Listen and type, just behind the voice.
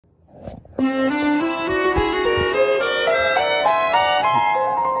Way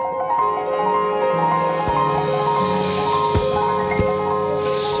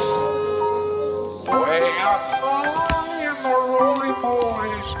up high in the roly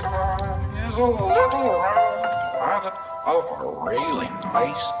poly sky is a little round planet of a really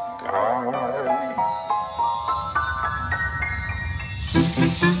nice guy.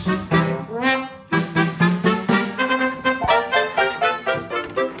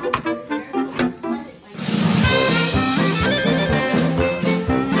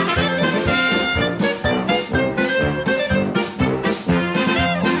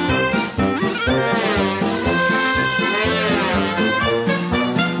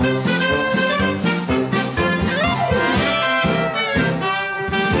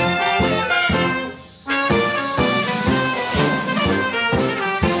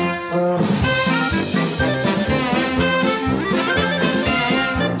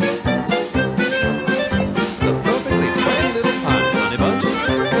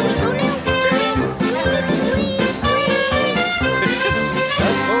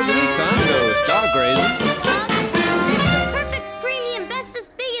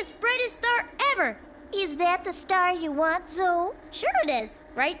 Is that the star you want, Zoe? Sure it is.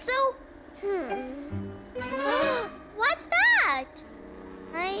 Right, Zoe? What that?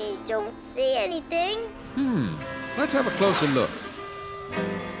 I don't see anything. Let's have a closer look.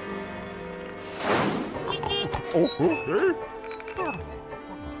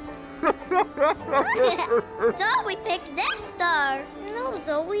 Zoe picked this star. No,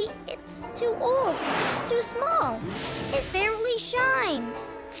 Zoe, it's too old. It's too small. It barely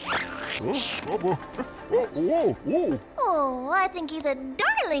shines. Oh, I think he's a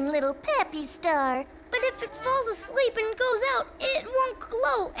darling little peppy star. But if it falls asleep and goes out, it won't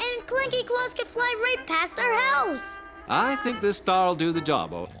glow, and Clanky Claws could fly right past our house. I think this star will do the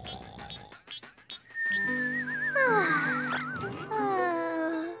job, Olie.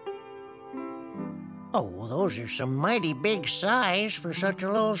 Oh, those are some mighty big size for such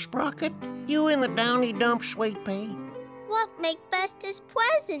a little sprocket. You in the downy dump, Sweet Pea? What make bestest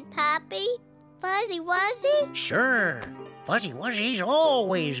present, Pappy? Fuzzy Wuzzy? Sure. Fuzzy Wuzzy's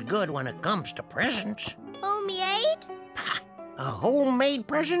always good when it comes to presents. Homemade? A homemade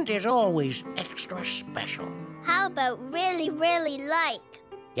present is always extra special. How about really, really like?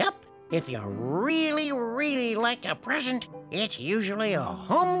 Yep. If you really, really like a present, it's usually a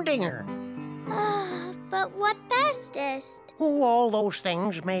humdinger. But what bestest? Oh, all those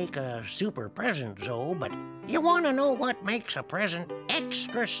things make a super present, Zoe, but you want to know what makes a present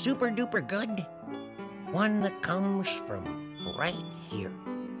extra super duper good? One that comes from right here,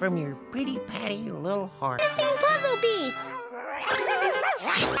 from your pretty patty little heart. Missing puzzle piece!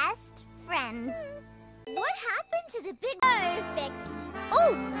 Best friends. What happened to the big perfect?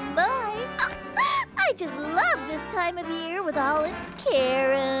 Oh, my. I just love this time of year with all its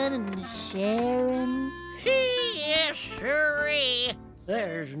caring and sharing. Yes, sirree.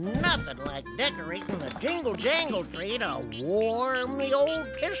 There's nothing like decorating the jingle-jangle tree to warm the old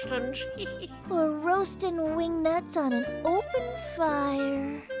pistons. Or roasting wingnuts on an open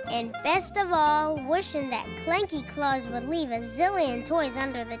fire. And best of all, wishing that Clanky Claws would leave a zillion toys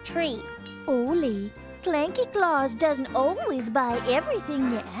under the tree. Olie, Clanky Claws doesn't always buy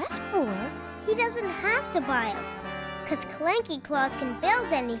everything you ask for. He doesn't have to buy them, because Clanky Claws can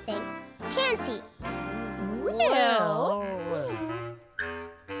build anything, can't he? Well...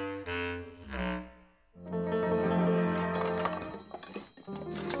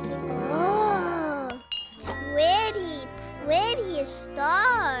 Oh, prettiest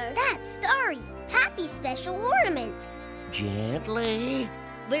star. That's Starry, Pappy's special ornament. Gently.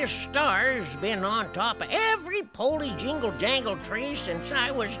 This star's been on top of every Polie jingle jangle tree since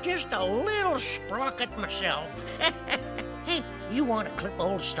I was just a little sprocket myself. Hey, you want to clip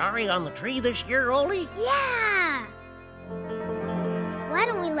old Starry on the tree this year, Olie? Yeah! Why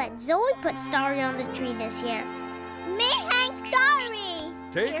don't we let Zoe put Starry on the tree this year? Me hang Starry!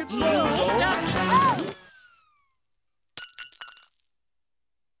 Take it slow, Zoe.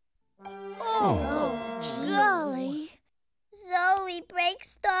 Oh, golly. Zoe breaks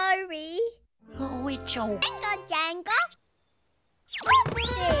Starry. Oh, it's okay. Jangle, jangle.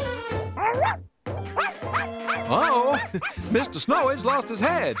 Uh-oh, Mr. Snowy's lost his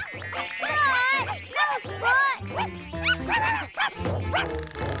head. Spot! No, Spot!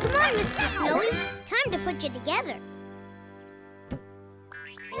 Come on, Mr. Snowy. Time to put you together.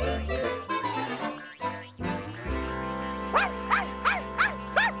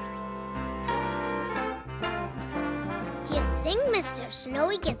 Do you think Mr.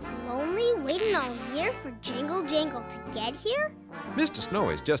 Snowy gets lonely waiting all year for Jingle Jangle to get here? Mr. Snow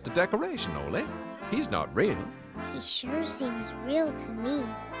is just a decoration, Olie. He's not real. He sure seems real to me.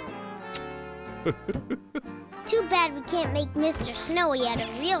 Too bad we can't make Mr. Snowy out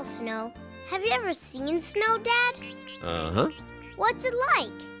of real snow. Have you ever seen snow, Dad? Uh-huh. What's it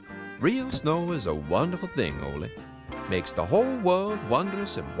like? Real snow is a wonderful thing, Olie. Makes the whole world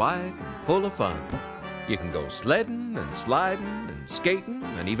wondrous and white and full of fun. You can go sledding and sliding and skating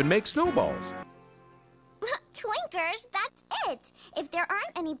and even make snowballs. Twinkers, that's it. If there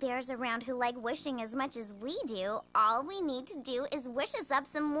aren't any bears around who like wishing as much as we do, all we need to do is wish us up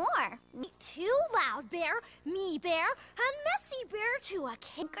some more. Too loud bear, me bear, and messy bear to a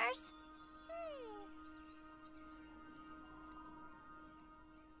Twinkers?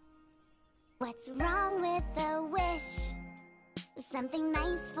 What's wrong with a wish? Something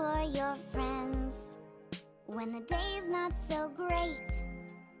nice for your friends. When the day's not so great,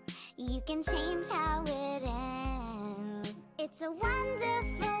 you can change how it ends. It's a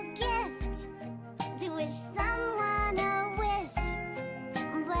wonderful gift to wish someone a wish,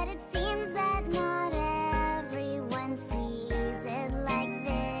 but it seems that not everyone sees it like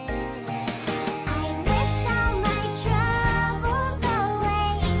this. I wish all my troubles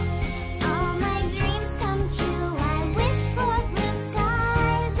away, all my dreams come true. I wish for blue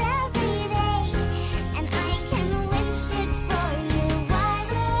skies every day, and I can wish it for you. Why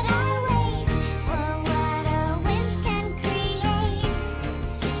would I wait for what a wish can create?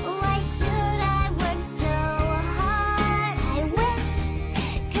 Why should I work so hard? I wish,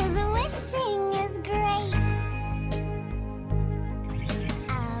 'cause wishing is great.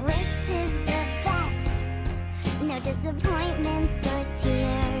 A wish is the best, no disappointments or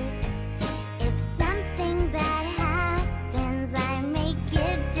tears. If something bad happens, I make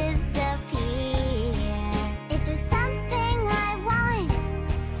it disappear. If there's something I want,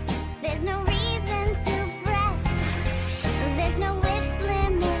 there's no reason to fret. There's no wish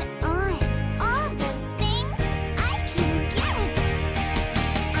limit on all the things I can get.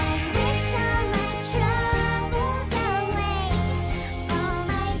 I wish all my troubles away, all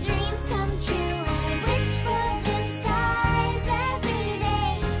my dreams come true. I wish for the skies every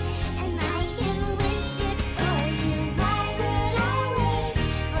day, and I can wish it for you. Why would I wait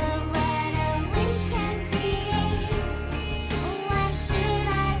for what a wish can create? Why should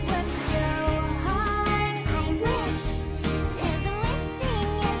I work so hard? I wish, 'cause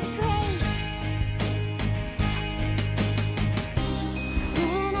wishing is great.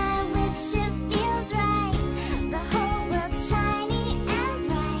 When I wish it feels right, the whole world's shiny and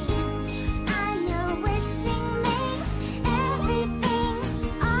bright. I know wishing makes everything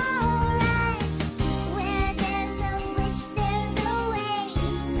alright. Where there's a wish, there's a way,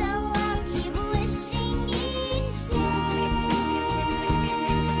 so I'll keep wishing each day.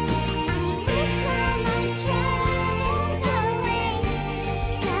 I wish all my troubles away,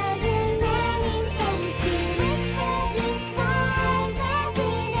 'cause in many places wish for blue skies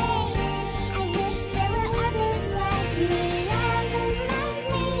every day. I wish there were others like me,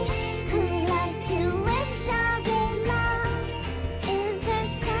 who like to wish all day long. Is there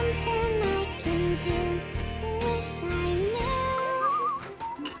something I can do? Wish I knew.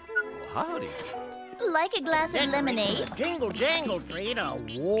 Howdy. like a glass of lemonade. Jingle jangle tree to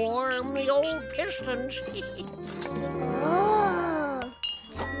warm the old pistons. Oh,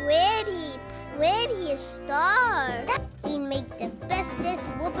 pretty star. He'd make the bestest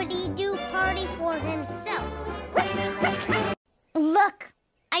whoopity-doo party for himself. Look,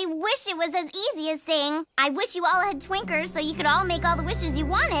 I wish it was as easy as saying, I wish you all had twinkers so you could all make all the wishes you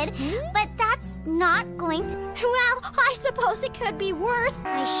wanted, but that's not going to... Well, I suppose it could be worse.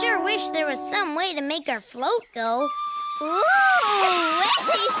 I sure wish there was some way to make our float go. Ooh,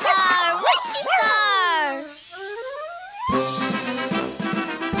 wishy star, wishy star!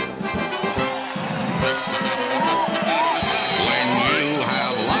 When you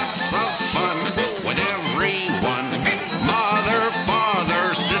have lots of fun with everyone, mother,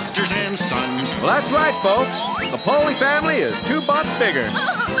 father, sisters, and sons. Well, that's right, folks. The Polie family is 2 butts bigger.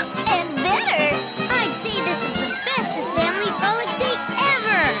 And better! I'd say this is the bestest family frolic day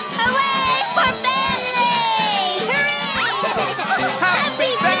ever! Hooray for family! Hooray!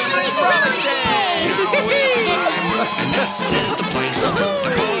 Happy Family Frolic Day! And this is the place